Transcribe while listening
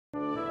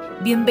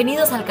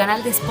Bienvenidos al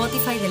canal de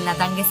Spotify del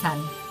Natangue-san.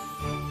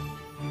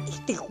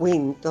 Este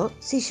cuento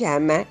se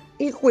llama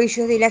El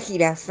cuello de la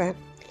jirafa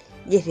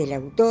y es de la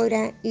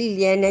autora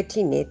Liliana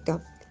Chineto.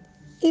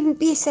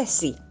 Empieza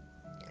así.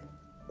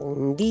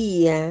 Un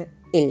día,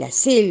 en la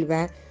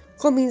selva,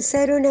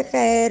 comenzaron a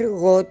caer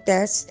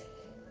gotas.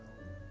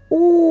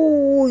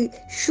 ¡Uy!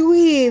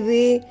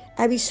 ¡Llueve!,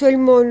 avisó el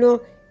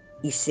mono,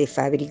 y se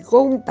fabricó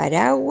un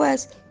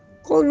paraguas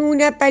con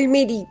una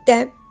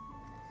palmerita.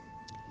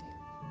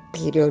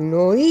 Pero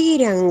no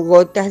eran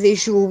gotas de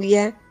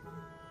lluvia,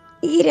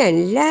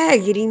 eran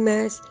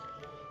lágrimas,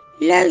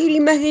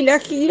 lágrimas de la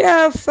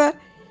jirafa,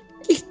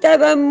 que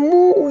estaba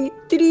muy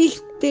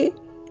triste.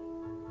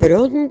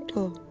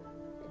 Pronto,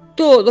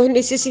 todos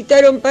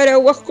necesitaron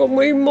paraguas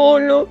como el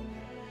mono,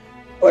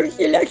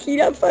 porque la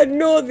jirafa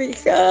no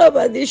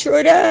dejaba de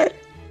llorar.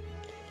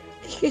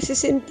 Es que se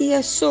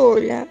sentía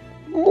sola,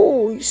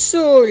 muy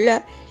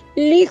sola,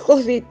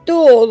 lejos de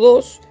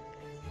todos.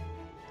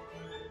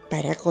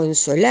 Para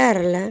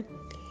consolarla,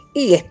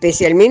 y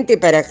especialmente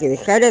para que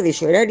dejara de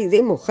llorar y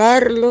de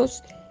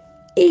mojarlos,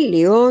 el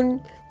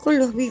león, con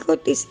los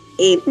bigotes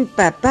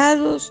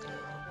empapados,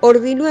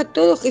 ordenó a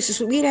todos que se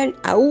subieran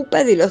a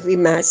upa de los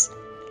demás,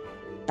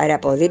 para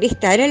poder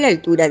estar a la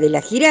altura de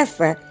la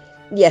jirafa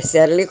y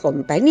hacerle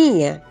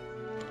compañía.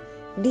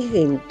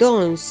 Desde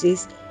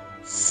entonces,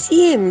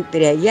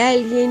 siempre hay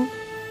alguien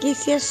que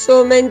se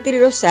asoma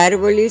entre los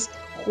árboles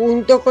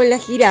junto con la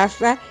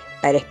jirafa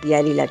para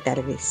espiar el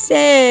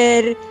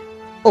atardecer,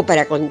 o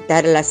para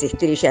contar las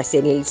estrellas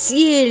en el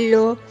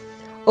cielo,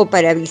 o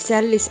para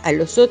avisarles a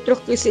los otros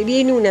que se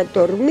viene una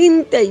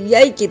tormenta y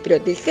hay que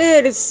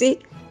protegerse.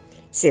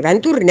 Se van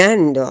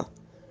turnando,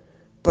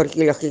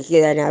 porque los que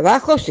quedan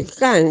abajo se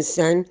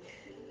cansan,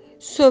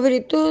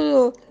 sobre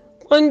todo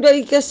cuando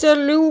hay que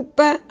hacerle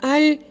upa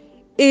al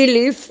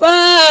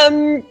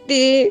elefante.